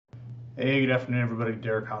Hey, good afternoon, everybody.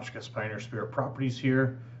 Derek Hotchkiss, Pioneer Spirit Properties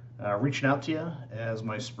here, reaching out to you as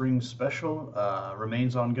my spring special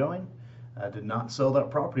remains ongoing. I did not sell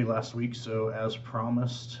that property last week, so as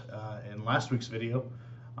promised in last week's video,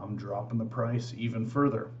 I'm dropping the price even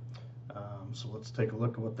further. So let's take a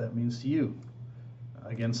look at what that means to you.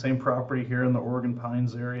 Again, same property here in the Oregon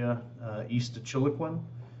Pines area, east of Chiloquin.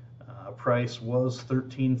 Price was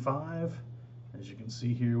 $13,500. As you can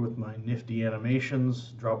see here with my nifty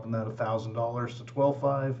animations, dropping that $1,000 to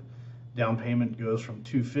 $12,500. Down payment goes from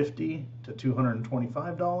 $250 to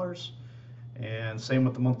 $225, and same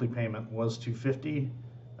with the monthly payment was $250,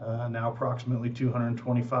 now approximately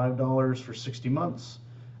 $225 for 60 months.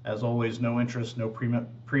 As always, no interest, no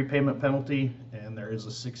prepayment penalty, and there is a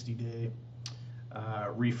 60-day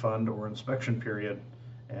refund or inspection period,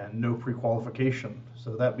 and no pre-qualification.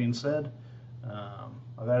 So that being said,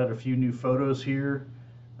 I've added a few new photos here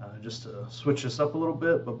just to switch this up a little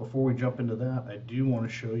bit, but before we jump into that, I do want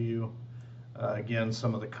to show you again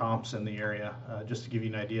some of the comps in the area, just to give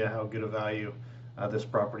you an idea how good a value this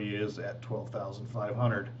property is at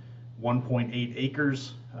 $12,500. 1.8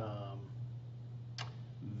 acres.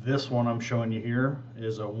 This one I'm showing you here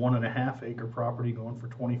is a 1.5 acre property going for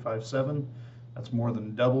 $25,700. That's more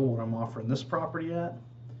than double what I'm offering this property at.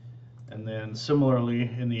 And then similarly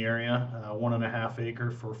in the area, 1.5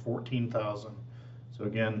 acre for $14,000. So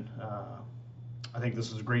again, I think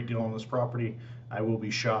this is a great deal on this property. I will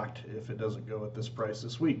be shocked if it doesn't go at this price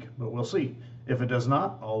this week, but we'll see. If it does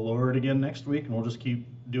not, I'll lower it again next week, and we'll just keep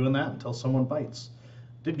doing that until someone bites.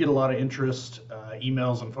 Did get a lot of interest,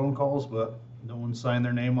 emails and phone calls, but no one signed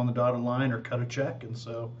their name on the dotted line or cut a check, and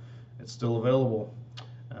so it's still available.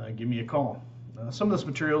 Give me a call. Some of this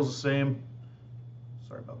material is the same.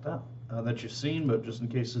 Sorry about that. That you've seen, but just in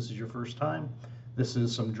case this is your first time, this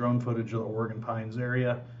is some drone footage of the Oregon Pines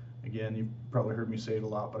area. Again, you've probably heard me say it a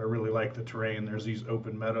lot, but I really like the terrain. There's these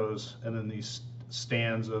open meadows and then these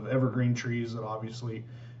stands of evergreen trees that obviously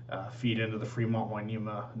feed into the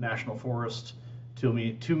Fremont-Wainema National Forest. 2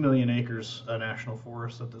 million acres national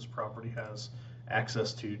forest that this property has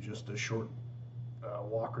access to, just a short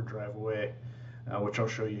walk or drive away, which I'll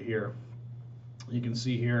show you here. You can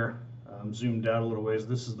see here, zoomed out a little ways,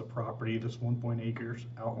 this is the property, this 1.8 acres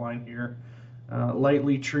outline here.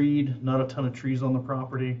 Lightly treed, not a ton of trees on the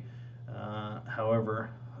property.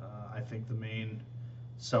 However, I think the main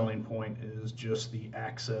selling point is just the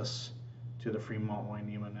access to the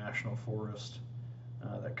Fremont-Wainema National Forest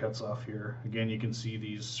that cuts off here. Again, you can see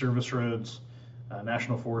these service roads,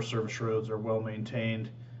 National Forest service roads are well maintained,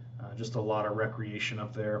 just a lot of recreation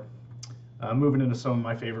up there. Moving into some of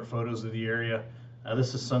my favorite photos of the area.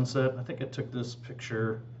 This is sunset. I think I took this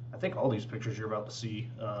picture, I think all these pictures you're about to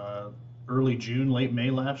see, early June, late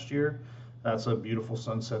May last year. That's a beautiful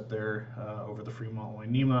sunset there over the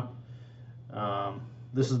Fremont-Wainema.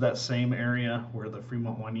 This is that same area where the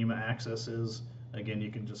Fremont-Wainema access is. Again,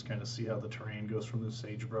 you can just kind of see how the terrain goes from the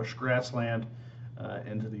sagebrush grassland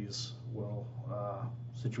into these well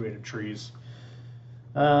situated trees.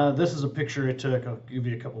 This is a picture I took. I'll give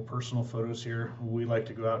you a couple personal photos here. We like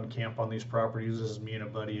to go out and camp on these properties. This is me and a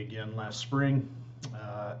buddy again last spring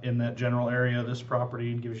in that general area of this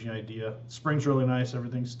property. It gives you an idea. Spring's really nice.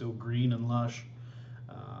 Everything's still green and lush.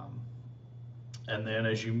 And then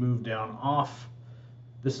as you move down off,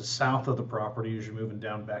 this is south of the property. As you're moving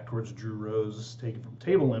down back towards Drew Rose, this is taken from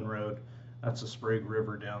Table Inn Road. That's the Sprague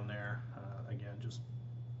River down there. Again, just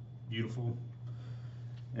beautiful.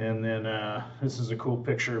 And then this is a cool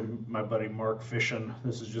picture of my buddy Mark fishing.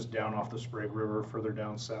 This is just down off the Sprague River, further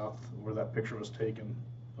down south, where that picture was taken,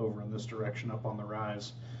 over in this direction up on the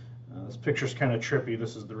rise. This picture's kind of trippy.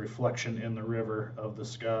 This is the reflection in the river of the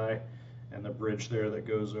sky and the bridge there that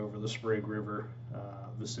goes over the Sprague River,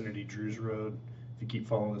 vicinity Drews Road. If you keep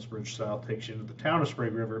following this bridge south, takes you into the town of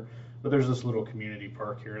Sprague River. But there's this little community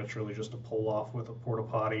park here. It's really just a pull-off with a porta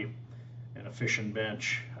potty and a fishing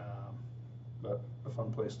bench. But a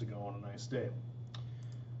fun place to go on a nice day.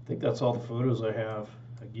 I think that's all the photos I have.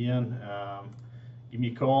 Again, give me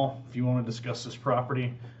a call if you want to discuss this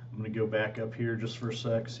property. I'm going to go back up here just for a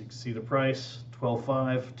sec so you can see the price.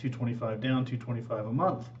 $12,500, $225 down, $225 a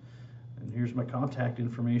month. And here's my contact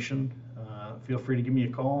information. Feel free to give me a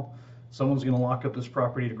call. Someone's going to lock up this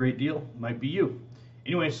property at a great deal. Might be you.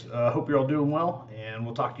 Anyways, hope you're all doing well, and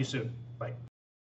we'll talk to you soon. Bye.